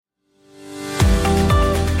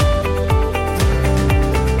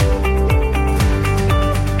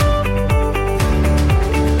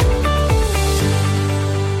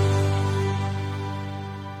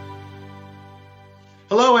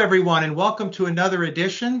everyone, and welcome to another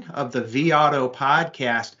edition of the vAuto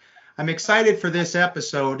podcast. I'm excited for this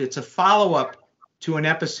episode. It's a follow-up to an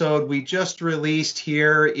episode we just released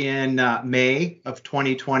here in May of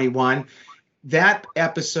 2021. That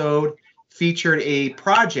episode featured a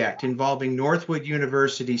project involving Northwood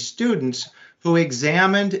University students who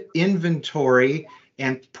examined inventory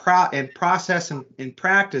and process and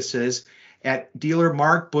practices at dealer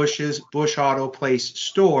Mark Bush's Bush Auto Place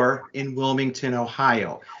store in Wilmington,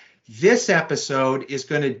 Ohio. This episode is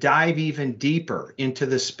going to dive even deeper into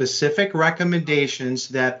the specific recommendations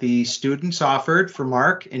that the students offered for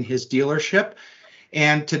Mark and his dealership.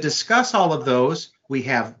 And to discuss all of those, we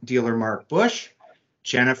have dealer Mark Bush,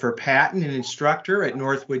 Jennifer Patten, an instructor at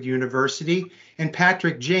Northwood University, and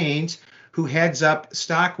Patrick Janes, who heads up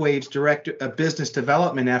Stockwave's business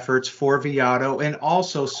development efforts for vAuto and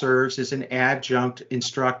also serves as an adjunct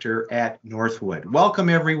instructor at Northwood. Welcome,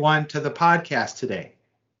 everyone, to the podcast today.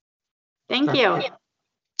 Thank you.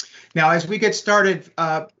 Now, as we get started,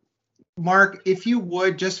 Mark, if you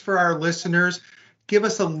would, just for our listeners, give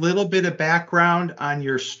us a little bit of background on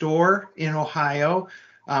your store in Ohio.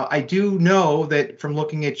 I do know that from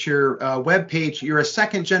looking at your webpage, you're a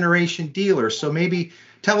second-generation dealer, so maybe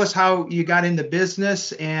tell us how you got into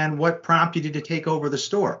business and what prompted you to take over the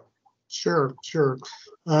store. Sure.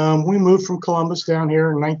 We moved from Columbus down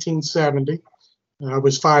here in 1970. I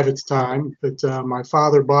was 5 at the time, but my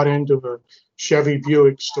father bought into a Chevy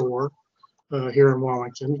Buick store here in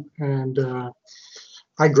Wilmington, and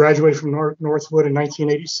I graduated from Northwood in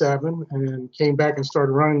 1987 and came back and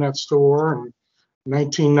started running that store. And in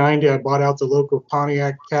 1990, I bought out the local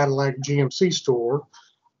Pontiac Cadillac GMC store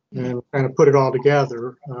and kind of put it all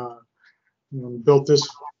together, and built this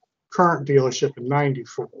current dealership in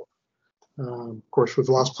 94. Of course, we've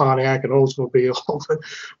lost Pontiac and Oldsmobile, but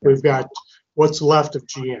we've got what's left of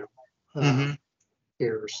GM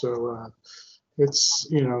here. So it's,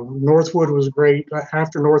 Northwood was great.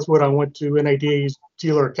 After Northwood, I went to NADA's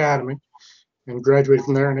Dealer Academy and graduated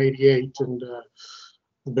from there in 88, and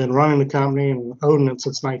I've been running the company and owning it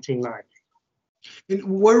since 1990.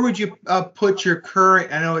 And where would you put your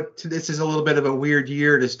current, I know this is a little bit of a weird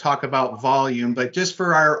year to talk about volume, but just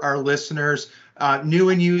for our listeners, new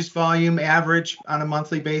and used volume average on a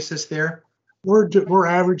monthly basis there? We're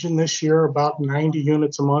averaging this year about 90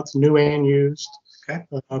 units a month, new and used. Okay.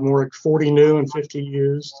 We're at 40 new and 50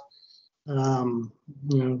 used. Even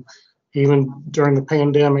during the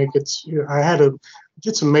pandemic, I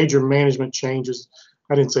did some major management changes.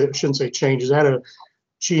 I shouldn't say changes. I had a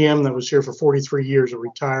GM that was here for 43 years and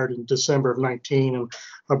retired in December of 19, and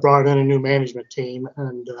I brought in a new management team,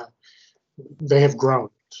 and they have grown,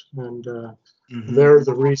 and they're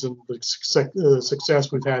the reason the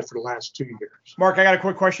success we've had for the last 2 years. Mark, I got a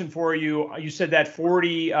quick question for you. You said that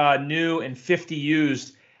 40 new and 50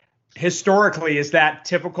 used. Historically, is that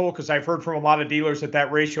typical? Because I've heard from a lot of dealers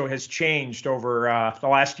that ratio has changed over the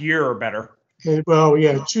last year or better. Well,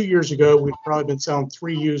 yeah, 2 years ago, we've probably been selling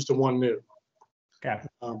 3 used to 1 new. Okay.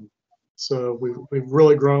 So we've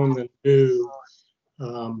really grown the new,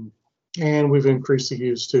 and we've increased the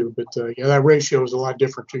used too. But yeah, that ratio is a lot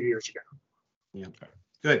different 2 years ago. Yeah.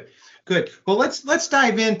 Good. Well, let's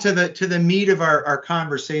dive into the meat of our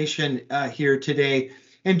conversation here today.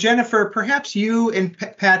 And Jennifer, perhaps you and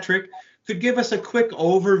Patrick could give us a quick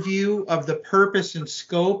overview of the purpose and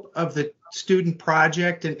scope of the student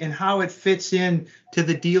project and how it fits in to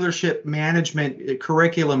the dealership management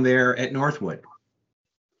curriculum there at Northwood.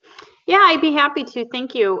 Yeah, I'd be happy to.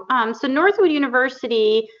 Thank you. So Northwood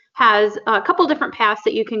University has a couple different paths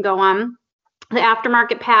that you can go on: the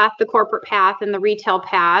aftermarket path, the corporate path, and the retail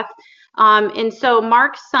path. And so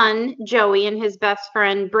Mark's son, Joey, and his best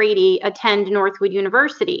friend, Brady, attend Northwood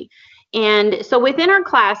University. And so within our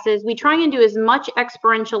classes, we try and do as much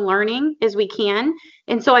experiential learning as we can.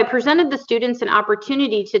 And so I presented the students an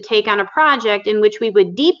opportunity to take on a project in which we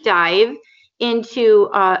would deep dive into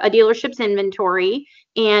a dealership's inventory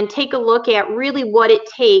and take a look at really what it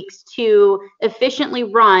takes to efficiently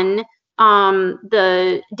run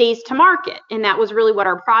the days to market. And that was really what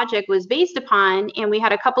our project was based upon. And we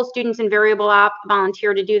had a couple students in variable op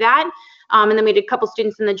volunteer to do that. And then we had a couple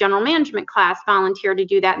students in the general management class volunteer to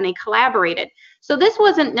do that, and they collaborated. So this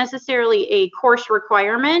wasn't necessarily a course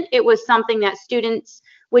requirement. It was something that students,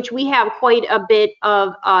 which we have quite a bit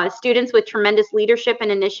of students with tremendous leadership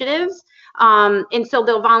and initiatives. And so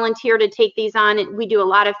they'll volunteer to take these on. And we do a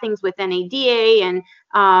lot of things with NADA and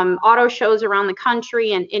auto shows around the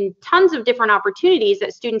country, and tons of different opportunities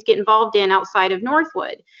that students get involved in outside of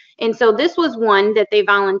Northwood. And so this was one that they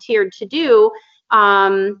volunteered to do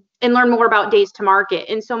and learn more about days to market.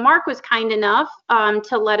 And so Mark was kind enough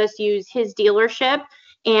to let us use his dealership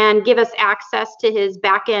and give us access to his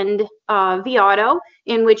back-end vAuto,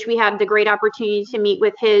 in which we had the great opportunity to meet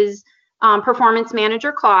with his performance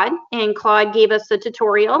manager, Claude, and Claude gave us a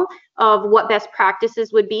tutorial of what best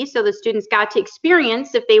practices would be. So the students got to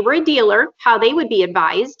experience, if they were a dealer, how they would be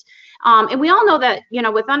advised. And we all know that,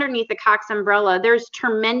 with underneath the Cox umbrella, there's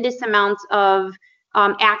tremendous amounts of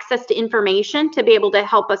access to information to be able to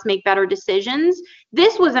help us make better decisions.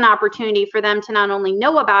 This was an opportunity for them to not only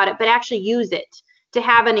know about it, but actually use it, to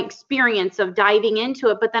have an experience of diving into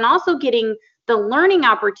it, but then also getting the learning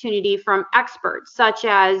opportunity from experts such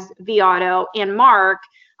as vAuto and Mark.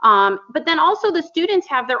 But then also the students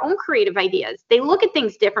have their own creative ideas. They look at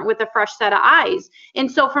things different with a fresh set of eyes. And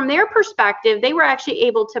so from their perspective, they were actually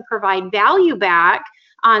able to provide value back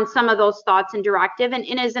on some of those thoughts and directive.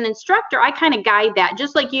 And as an instructor, I kind of guide that.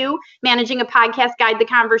 Just like you, managing a podcast, guide the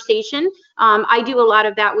conversation. I do a lot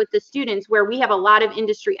of that with the students, where we have a lot of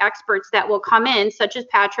industry experts that will come in, such as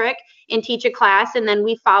Patrick, and teach a class, and then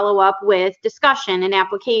we follow up with discussion and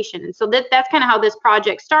application. And so that's kind of how this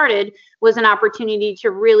project started, was an opportunity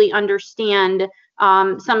to really understand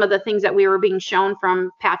some of the things that we were being shown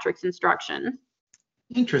from Patrick's instruction.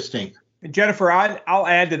 Interesting. Jennifer, I'll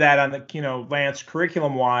add to that on the, Lance,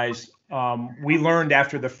 curriculum wise, we learned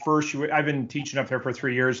after the first year. I've been teaching up there for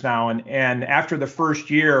 3 years now, and after the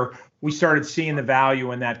first year, we started seeing the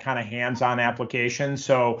value in that kind of hands-on application.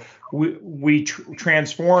 So we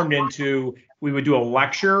transformed into, we would do a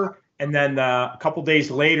lecture, and then a couple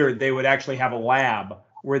days later, they would actually have a lab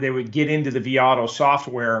where they would get into the vAuto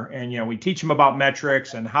software, and we teach them about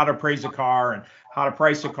metrics and how to appraise a car and how to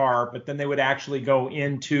price a car, but then they would actually go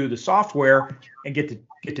into the software and get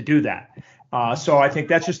to do that. So I think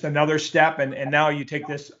that's just another step. And now you take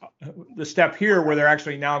the step here where they're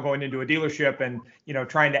actually now going into a dealership and,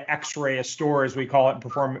 trying to x-ray a store, as we call it in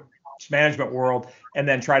performance management world, and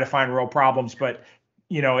then try to find real problems. But,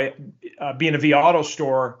 being a vAuto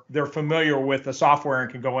store, they're familiar with the software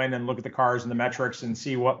and can go in and look at the cars and the metrics and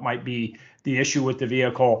see what might be the issue with the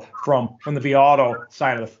vehicle from the vAuto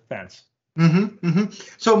side of the fence. Mm-hmm, mm-hmm.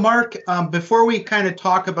 So, Mark, before we kind of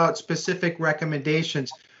talk about specific recommendations,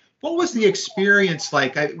 what was the experience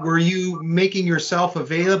like? Were you making yourself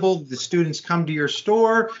available? Did the students come to your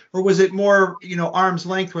store, or was it more, arm's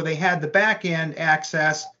length, where they had the back end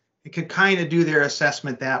access and could kind of do their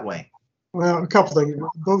assessment that way? Well, a couple things.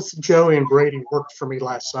 Both Joey and Brady worked for me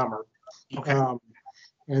last summer. Okay.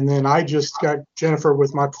 And then I just got Jennifer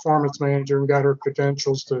with my performance manager and got her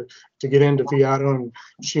credentials to get into vAuto, and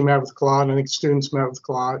she met with Claude. I think students met with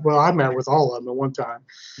Claude. Well, I met with all of them at one time,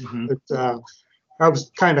 Mm-hmm. but I was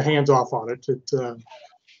kind of hands off on it.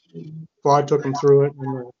 Claude took them through it,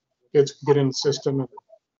 and the kids could get in the system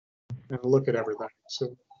and look at everything.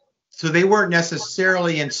 So they weren't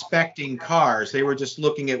necessarily inspecting cars; they were just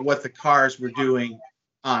looking at what the cars were doing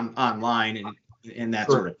online and that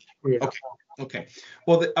sort of thing. Yeah. Okay.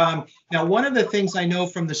 Well, now one of the things I know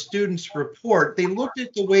from the students' report, they looked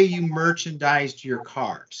at the way you merchandised your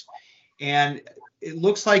cars, and it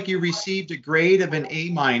looks like you received a grade of an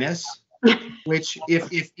A-, which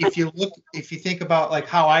if you think about like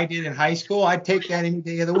how I did in high school, I'd take that any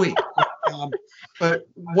day of the week. But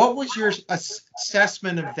what was your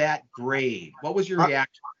assessment of that grade? What was your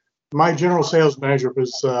reaction? My general sales manager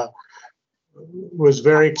was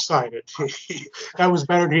very excited. That was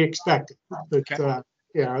better than he expected. But Okay.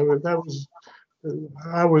 yeah, I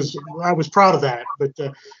was proud of that. But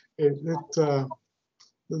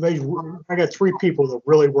I got 3 people that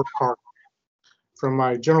really worked hard. From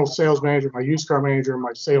my general sales manager, my used car manager, and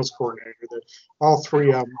my sales coordinator, that all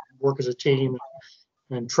 3 of them work as a team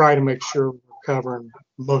and try to make sure we're covering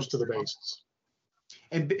most of the bases.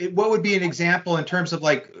 And what would be an example in terms of,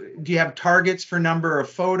 like, do you have targets for number of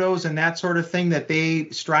photos and that sort of thing that they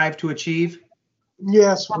strive to achieve?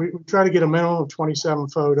 Yes, we try to get a minimum of 27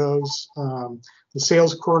 photos. The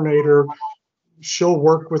sales coordinator, she'll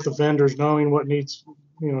work with the vendors, knowing what needs,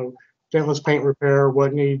 dentless paint repair,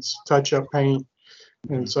 what needs touch-up paint,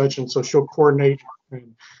 and such. And so she'll coordinate.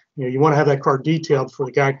 And you want to have that car detailed before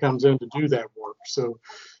the guy comes in to do that work. So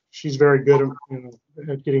she's very good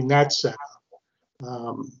at getting that set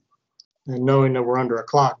up, and knowing that we're under a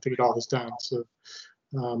clock to get all this done. So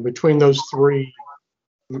between those 3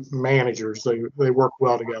 managers, they work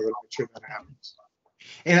well together to make sure that happens.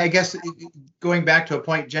 And I guess going back to a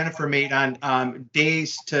point Jennifer made on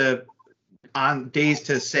days to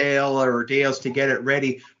sale or days to get it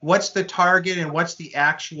ready, what's the target and what's the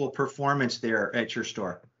actual performance there at your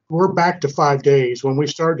store? We're back to 5 days. When we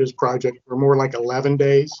started this project, we're more like 11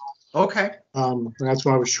 days. Okay. And that's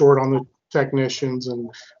when I was short on the technicians and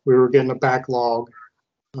we were getting a backlog.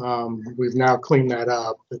 We've now cleaned that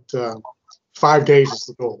up. But 5 days is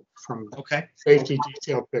the goal from Okay. safety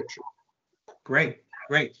detailed picture. Great,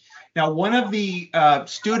 great. Now, one of the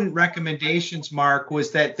student recommendations, Mark,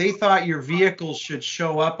 was that they thought your vehicles should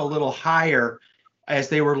show up a little higher as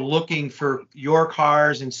they were looking for your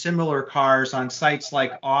cars and similar cars on sites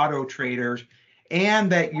like Auto Traders,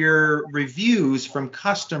 and that your reviews from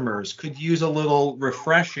customers could use a little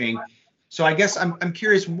refreshing. So I guess I'm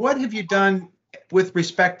curious, what have you done with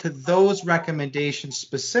respect to those recommendations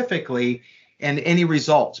specifically, and any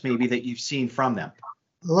results maybe that you've seen from them?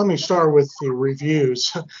 Let me start with the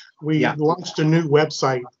reviews. We Yeah. launched a new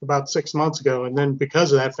website about 6 months ago, and then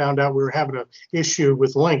because of that, found out we were having an issue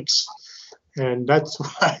with links. And that's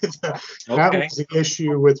why that was the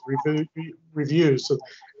issue with reviews. So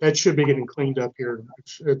that should be getting cleaned up here.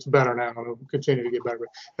 It's better now. It'll continue to get better. But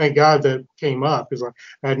thank God that came up, because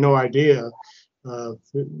I had no idea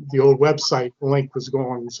the old website link was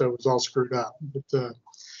gone, so it was all screwed up. But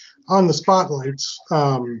on the spotlights,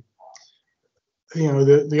 the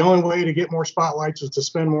only way to get more spotlights is to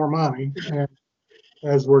spend more money. And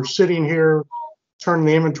as we're sitting here turning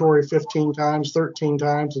the inventory 15 times, 13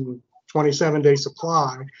 times, and 27-day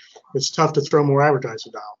supply, it's tough to throw more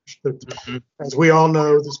advertising dollars. But as we all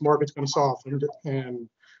know, this market's going to soften, and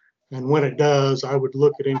when it does, I would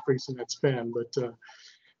look at increasing that spend. But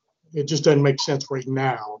it just doesn't make sense right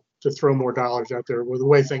now to throw more dollars out there with the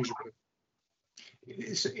way things are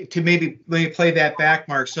going. To maybe let me play that back,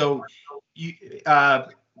 Mark. So you,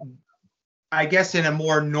 I guess in a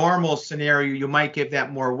more normal scenario, you might give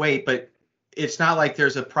that more weight, but it's not like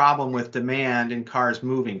there's a problem with demand and cars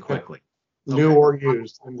moving quickly. New or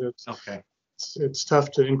used. And it's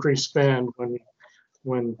tough to increase spend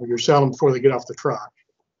when you're selling before they get off the truck.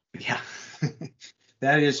 Yeah,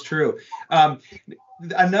 that is true.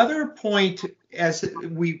 Another point, as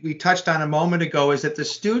we touched on a moment ago, is that the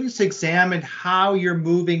students examined how you're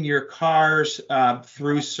moving your cars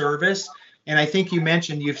through service. And I think you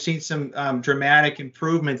mentioned you've seen some dramatic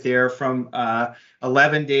improvement there from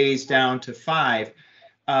 11 days down to 5.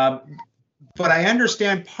 But I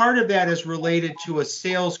understand part of that is related to a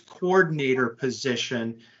sales coordinator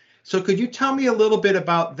position. So could you tell me a little bit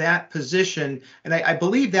about that position? And I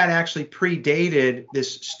believe that actually predated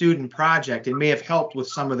this student project and may have helped with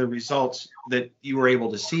some of the results that you were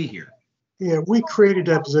able to see here. Yeah, we created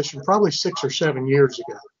that position probably 6 or 7 years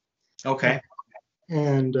ago. Okay.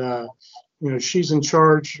 And, she's in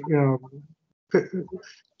charge,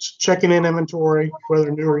 checking in inventory, whether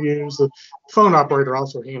new or used. The phone operator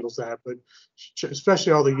also handles that, but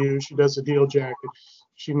especially all the used. She does the deal jacket.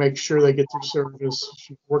 She makes sure they get through service.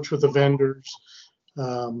 She works with the vendors.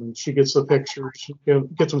 And she gets the pictures. She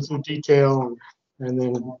gets them through detail, and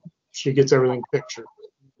then she gets everything pictured.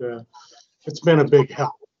 It's been a big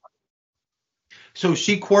help. So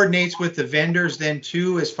she coordinates with the vendors then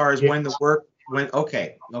too, as far as when the work went.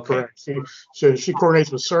 Okay. Correct. She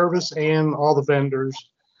coordinates with service and all the vendors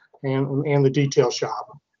and the detail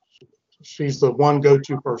shop. She's the one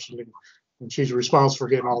go-to person, and she's responsible for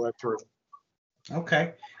getting all that through.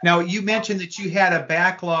 Okay. Now, you mentioned that you had a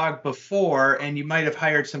backlog before, and you might have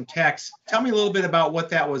hired some techs. Tell me a little bit about what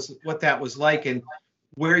that was like, and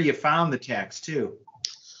where you found the techs too.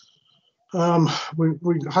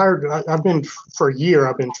 We hired. I've been for a year.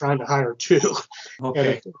 I've been trying to hire 2, Okay. and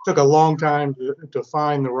it took a long time to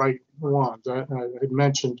find the right ones. I had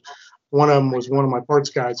mentioned one of them was one of my parts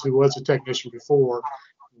guys who was a technician before,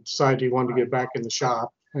 decided he wanted to get back in the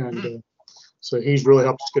shop, and so he's really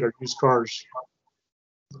helped us get our used cars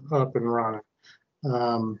up and running.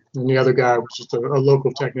 And the other guy was just a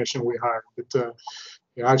local technician we hired. But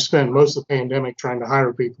I've spent most of the pandemic trying to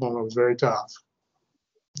hire people, and it was very tough.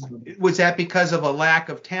 Was that because of a lack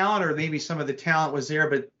of talent, or maybe some of the talent was there,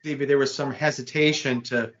 but maybe there was some hesitation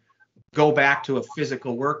to go back to a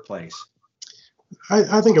physical workplace?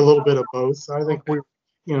 I think a little bit of both. I think we're,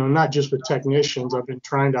 not just with technicians. I've been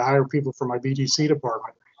trying to hire people for my BDC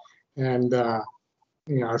department, and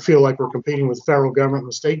I feel like we're competing with the federal government and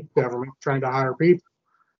the state government trying to hire people.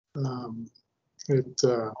 With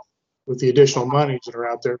the additional monies that are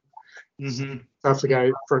out there. Mm-hmm. Tough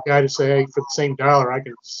for a guy to say, hey, for the same dollar, I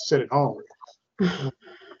can sit at home.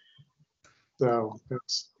 So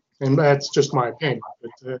that's just my opinion.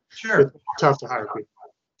 But, sure. It's tough to hire people.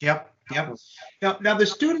 Yep. Now the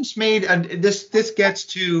students made this gets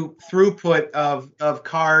to throughput of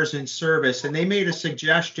cars and service, and they made a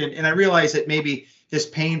suggestion, and I realize that maybe this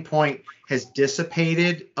pain point has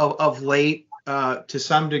dissipated of late to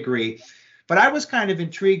some degree, but I was kind of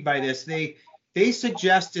intrigued by this. They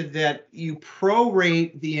suggested that you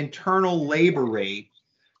prorate the internal labor rate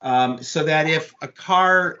so that if a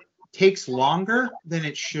car takes longer than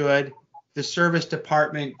it should, the service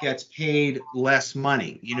department gets paid less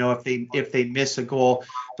money, if they miss a goal.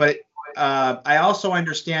 But I also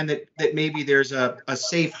understand that maybe there's a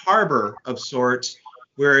safe harbor of sorts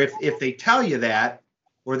where if they tell you that,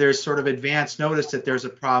 or there's sort of advance notice that there's a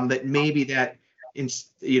problem, that maybe that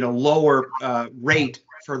lower rate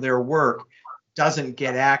for their work doesn't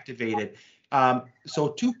get activated. So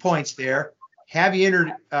 2 points there. Have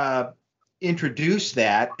you introduced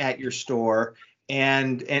that at your store?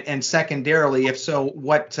 And secondarily, if so,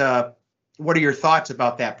 what are your thoughts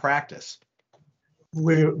about that practice?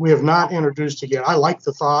 We have not introduced it yet. I like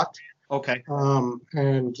the thought. Okay.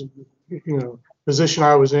 And position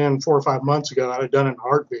I was in 4 or 5 months ago, I'd have done it in a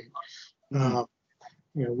heartbeat.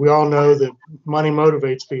 We all know that money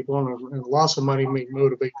motivates people, and loss of money may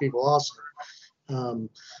motivate people also. When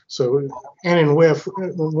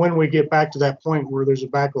we get back to that point where there's a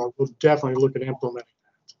backlog, we'll definitely look at implementing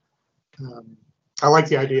that. I like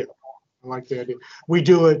the idea. We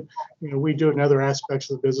do it. We do it in other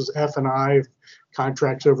aspects of the business. F&I, if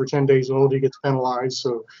contracts over 10 days old, he gets penalized.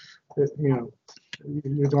 So, you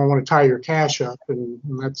don't want to tie your cash up, and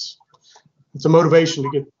it's a motivation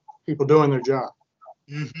to get people doing their job.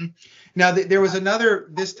 Mm-hmm. Now, there was another.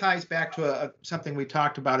 This ties back to something we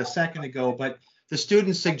talked about a second ago, but the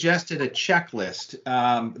students suggested a checklist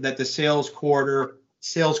that the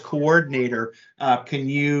sales coordinator can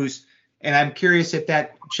use. And I'm curious if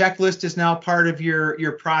that checklist is now part of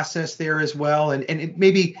your process there as well. And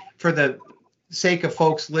maybe for the sake of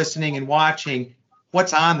folks listening and watching,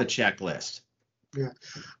 what's on the checklist? Yeah,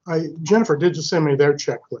 Jennifer did just send me their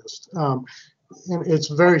checklist. And it's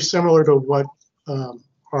very similar to what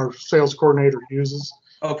our sales coordinator uses.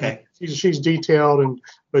 Okay. She's detailed,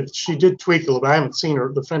 but she did tweak a little bit. I haven't seen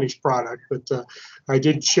the finished product, but I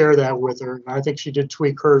did share that with her. And I think she did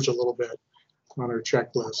tweak hers a little bit on her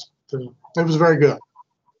checklist. It was very good.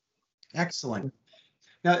 Excellent.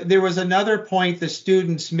 Now, there was another point the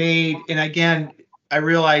students made, and again, I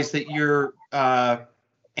realize that your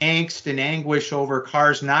angst and anguish over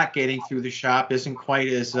cars not getting through the shop isn't quite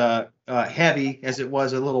as heavy as it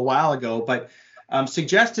was a little while ago, but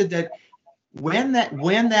suggested that when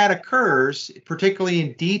that occurs, particularly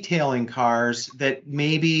in detailing cars, that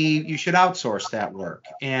maybe you should outsource that work.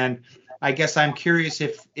 And I guess I'm curious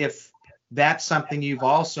if that's something you've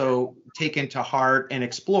also taken to heart and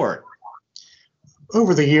explored.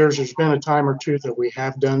 Over the years, there's been a time or two that we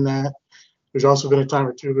have done that. There's also been a time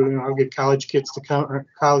or two where I'll get college kids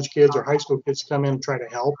or high school kids to come in and try to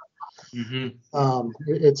help. Mm-hmm.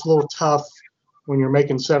 It's a little tough when you're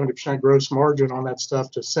making 70% gross margin on that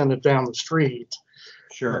stuff to send it down the street.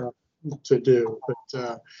 Sure. To do,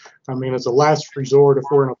 but as a last resort, if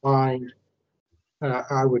we're in a bind,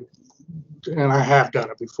 I would. And I have done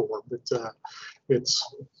it before, but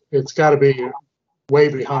it's got to be way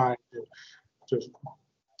behind to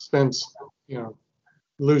spend,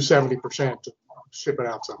 lose 70% to ship it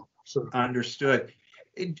out somewhere. So. Understood.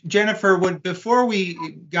 Jennifer, before we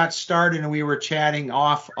got started and we were chatting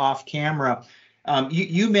off camera,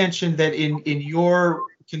 you mentioned that in your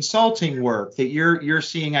consulting work that you're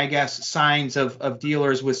seeing, I guess, signs of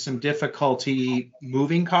dealers with some difficulty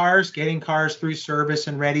moving cars, getting cars through service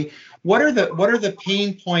and ready. What are the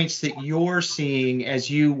pain points that you're seeing as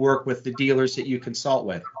you work with the dealers that you consult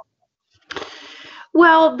with?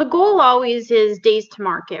 Well, the goal always is days to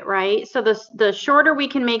market, right? So the shorter we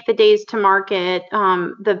can make the days to market,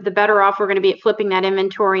 the better off we're going to be at flipping that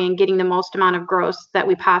inventory and getting the most amount of gross that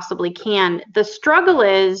we possibly can. The struggle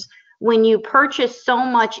is when you purchase so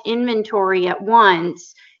much inventory at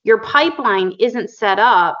once, your pipeline isn't set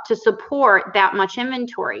up to support that much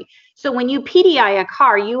inventory. So when you PDI a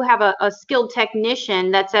car, you have a skilled technician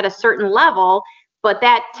that's at a certain level, but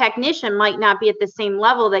that technician might not be at the same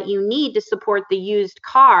level that you need to support the used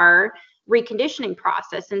car reconditioning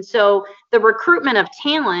process. And so the recruitment of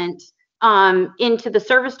talent into the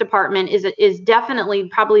service department is definitely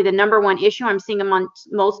probably the number one issue I'm seeing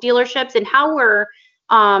amongst most dealerships. And how we're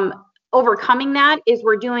overcoming that is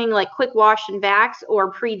we're doing like quick wash and vacs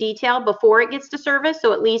or pre-detail before it gets to service,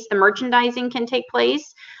 so at least the merchandising can take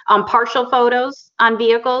place. Partial photos on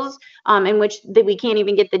vehicles in which we can't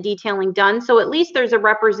even get the detailing done, so at least there's a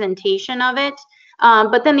representation of it.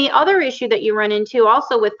 But then the other issue that you run into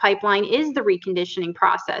also with pipeline is the reconditioning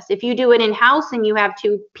process. If you do it in-house and you have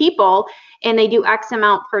 2 people and they do X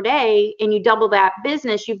amount per day and you double that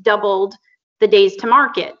business, you've doubled the days to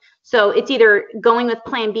market. So it's either going with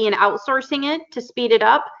plan B and outsourcing it to speed it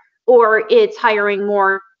up, or it's hiring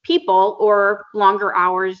more people or longer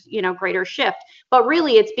hours, greater shift. But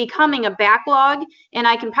really, it's becoming a backlog. And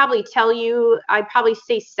I can probably tell you, I'd probably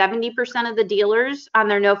say 70% of the dealers on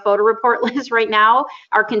their no photo report list right now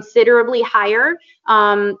are considerably higher.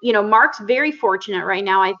 Mark's very fortunate right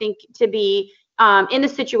now, I think, to be in the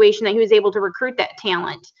situation that he was able to recruit that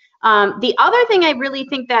talent. The other thing I really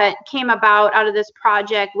think that came about out of this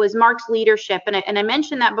project was Mark's leadership. And I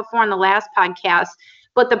mentioned that before in the last podcast,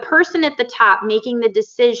 but the person at the top making the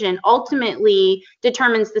decision ultimately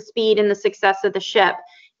determines the speed and the success of the ship.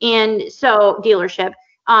 And so dealership.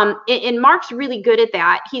 And Mark's really good at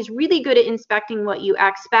that. He's really good at inspecting what you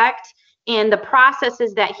expect and the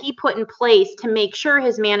processes that he put in place to make sure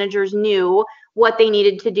his managers knew what they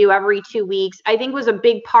needed to do every 2 weeks, I think was a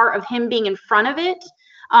big part of him being in front of it.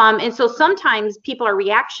 And so sometimes people are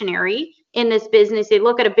reactionary in this business. They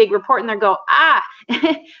look at a big report and they go,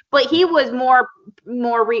 but he was more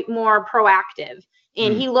proactive.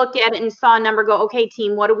 And he looked at it and saw a number, go, okay,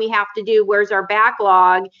 team, what do we have to do? Where's our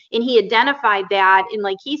backlog? And he identified that. And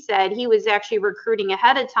like he said, he was actually recruiting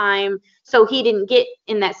ahead of time, so he didn't get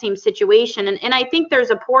in that same situation. And I think there's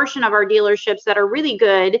a portion of our dealerships that are really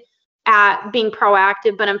good at being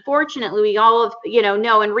proactive, but unfortunately we all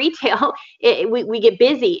know in retail we get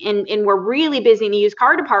busy and we're really busy in the used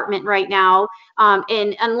car department right now,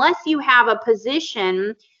 and unless you have a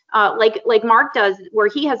position like Mark does, where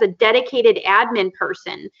he has a dedicated admin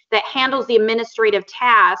person that handles the administrative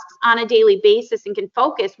tasks on a daily basis and can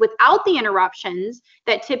focus without the interruptions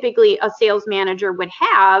that typically a sales manager would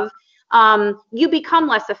have, you become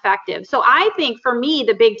less effective. So I think for me,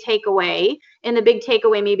 the big takeaway, and the big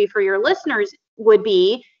takeaway maybe for your listeners, would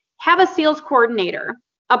be have a sales coordinator,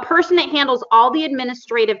 a person that handles all the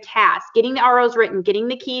administrative tasks, getting the ROs written, getting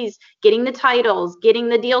the keys, getting the titles, getting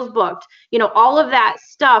the deals booked, all of that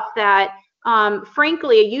stuff that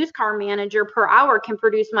frankly, a used car manager per hour can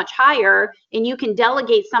produce much higher, and you can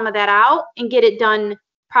delegate some of that out and get it done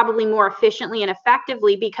probably more efficiently and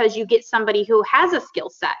effectively because you get somebody who has a skill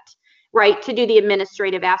set, right, to do the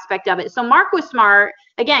administrative aspect of it. So Mark was smart,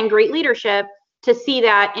 again, great leadership, to see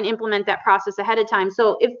that and implement that process ahead of time.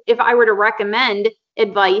 So if I were to recommend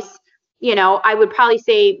advice, I would probably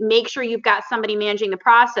say make sure you've got somebody managing the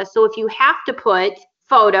process. So if you have to put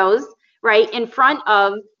photos, right, in front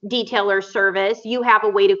of detailer service, you have a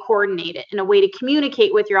way to coordinate it and a way to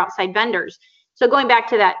communicate with your outside vendors. So going back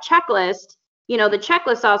to that checklist, the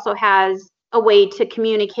checklist also has a way to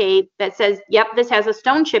communicate that says, yep, this has a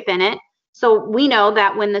stone chip in it. So we know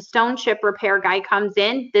that when the stone chip repair guy comes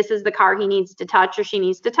in, this is the car he needs to touch or she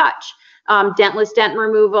needs to touch. Dentless dent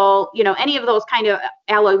removal, any of those kind of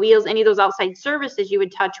alloy wheels, any of those outside services you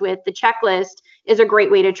would touch with, the checklist is a great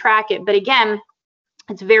way to track it. But again,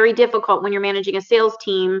 it's very difficult when you're managing a sales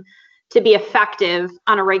team to be effective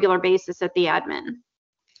on a regular basis at the admin.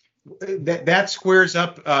 That squares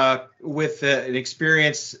up with an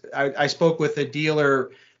experience. I spoke with a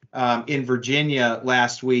dealer in Virginia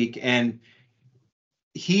last week, and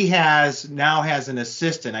he now has an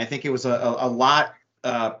assistant. I think it was a lot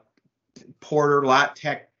porter, lot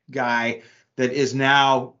tech guy that is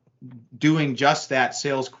now doing just that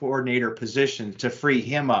sales coordinator position to free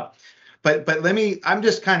him up. But I'm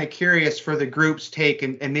just kind of curious for the group's take,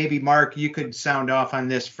 and maybe Mark, you could sound off on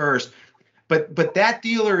this first. But that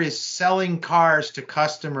dealer is selling cars to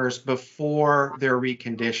customers before they're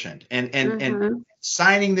reconditioned and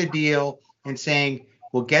signing the deal and saying,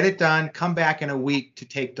 we'll get it done, come back in a week to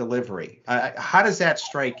take delivery. How does that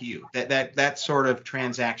strike you, that sort of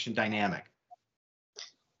transaction dynamic?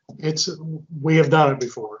 We have done it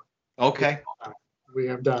before. Okay. We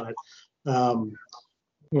have done it. 90%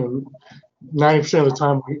 of the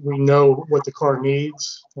time we know what the car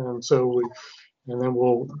needs, and then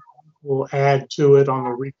we'll add to it on the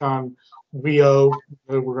recon VO.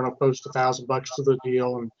 We're going to post $1,000 to the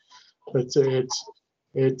deal, and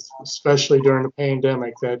it's especially during the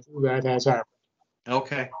pandemic that has happened.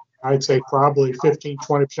 Okay. I'd say probably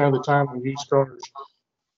 15-20% of the time when used cars,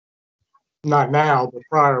 not now but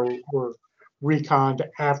prior, were reconned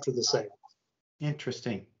after the sale.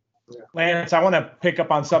 Interesting. Yeah. Lance, I want to pick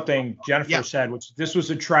up on something Jennifer said, which this was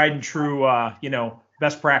a tried and true,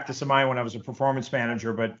 best practice of mine when I was a performance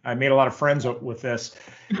manager, but I made a lot of friends with this.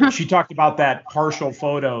 She talked about that partial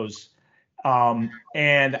photos.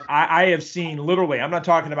 And I have seen literally, I'm not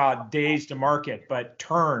talking about days to market, but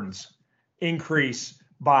turns increase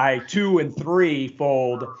by 2 and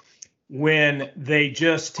 3-fold when they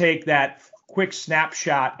just take that quick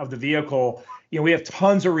snapshot of the vehicle. We have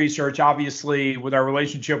tons of research, obviously, with our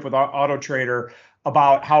relationship with Auto Trader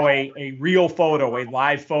about how a real photo, a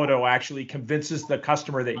live photo, actually convinces the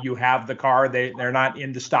customer that you have the car. They're not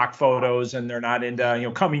into stock photos, and they're not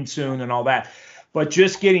into coming soon and all that. But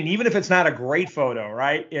just getting, even if it's not a great photo,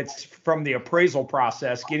 right? It's from the appraisal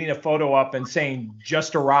process, getting a photo up and saying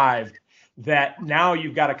just arrived, that now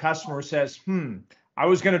you've got a customer who says, I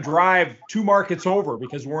was going to drive 2 markets over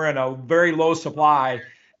because we're in a very low supply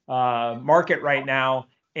market right now,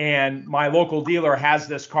 and my local dealer has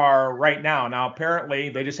this car right now. Now, apparently,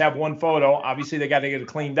 they just have 1 photo. Obviously, they got to get it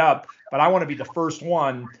cleaned up, but I want to be the first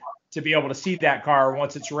one to be able to see that car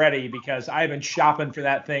once it's ready, because I've been shopping for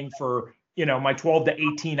that thing for my 12 to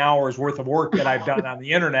 18 hours worth of work that I've done on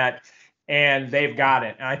the internet, and they've got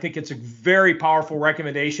it. And I think it's a very powerful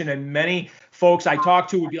recommendation. And many folks I talk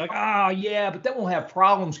to would be like, oh, yeah, but then we'll have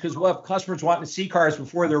problems because we'll have customers wanting to see cars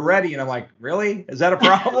before they're ready. And I'm like, really? Is that a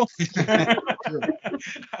problem?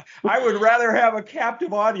 I would rather have a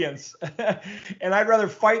captive audience, and I'd rather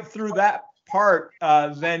fight through that part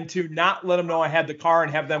than to not let them know I had the car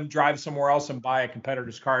and have them drive somewhere else and buy a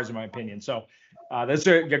competitor's cars, in my opinion. So that's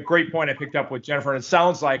a great point I picked up with Jennifer. And it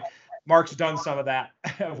sounds like Mark's done some of that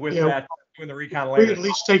with that in the recon later. We at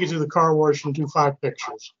least take it to the car wash and do 5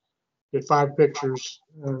 pictures. Get 5 pictures,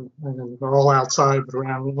 and they're all outside, but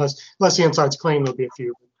around, unless the inside's clean, there'll be a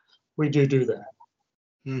few. We do that.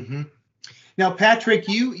 Mm-hmm. Now, Patrick,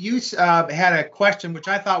 you had a question which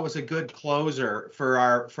I thought was a good closer for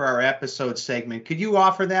our episode segment. Could you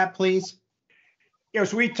offer that, please?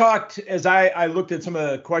 So we talked, as I looked at some of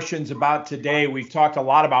the questions about today, we've talked a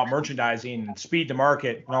lot about merchandising and speed to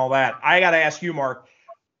market and all that. I got to ask you, Mark,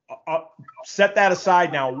 set that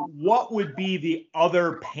aside now. What would be the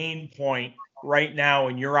other pain point right now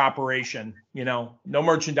in your operation? No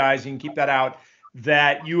merchandising, keep that out,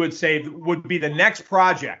 that you would say would be the next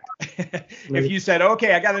project. If you said,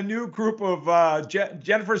 okay, I got a new group of,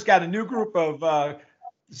 Jennifer's got a new group of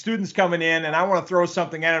students coming in, and I want to throw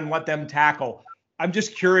something at them and let them tackle. I'm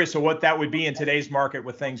just curious of what that would be in today's market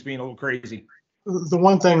with things being a little crazy. The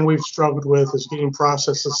one thing we've struggled with is getting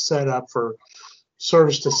processes set up for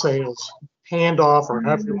service to sales, handoff, or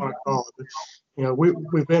however you want to call it.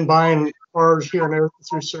 We've been buying cars here and there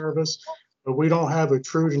through service, but we don't have a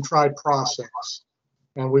true and tried process.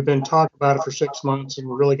 And we've been talking about it for 6 months, and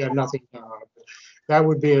we really got nothing done on it. That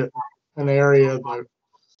would be an area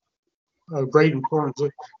of great importance.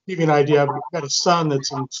 To give you an idea, I've got a son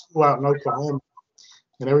that's in school out in Oklahoma.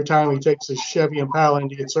 And every time he takes his Chevy Impala in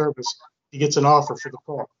to get service, he gets an offer for the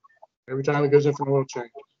car. Every time he goes in for an oil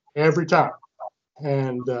change, every time.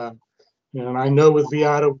 And and I know with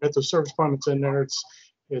vAuto, we've got the service appointments in there.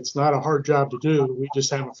 It's not a hard job to do. We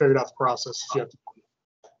just haven't figured out the process yet.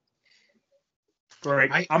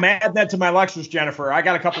 Great. I'm adding that to my lectures, Jennifer. I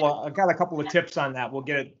got a couple of tips on that. We'll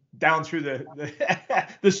get it down through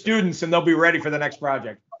the students, and they'll be ready for the next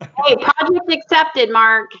project. Hey, project accepted,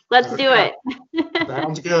 Mark. Let's do it.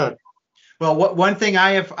 Sounds good. Well, one thing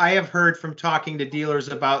I have heard from talking to dealers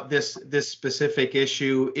about this specific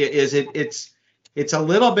issue is it's a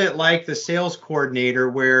little bit like the sales coordinator,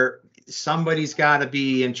 where somebody's got to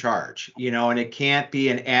be in charge, and it can't be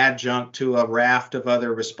an adjunct to a raft of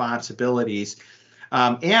other responsibilities.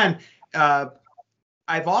 I've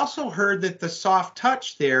also heard that the soft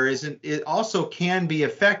touch there it also can be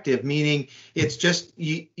effective, meaning it's just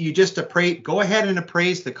you just go ahead and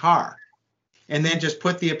appraise the car, and then just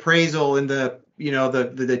put the appraisal in the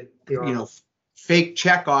fake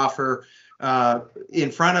check offer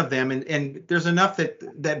in front of them, and there's enough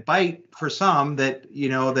that bite for some that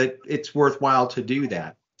that it's worthwhile to do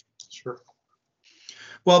that. Sure.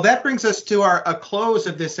 Well, that brings us to a close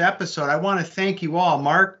of this episode. I want to thank you all.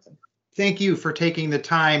 Mark, thank you for taking the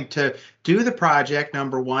time to do the project,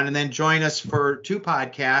 number one, and then join us for 2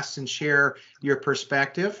 podcasts and share your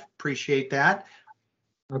perspective. Appreciate that.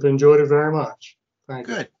 I've enjoyed it very much. Thank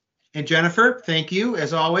you. Good. And Jennifer, thank you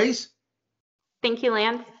as always. Thank you,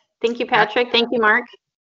 Lance. Thank you, Patrick. Thank you, Mark.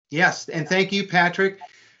 Yes, and thank you, Patrick.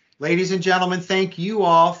 Ladies and gentlemen, thank you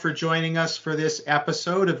all for joining us for this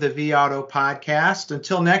episode of the vAuto podcast.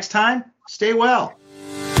 Until next time, stay well.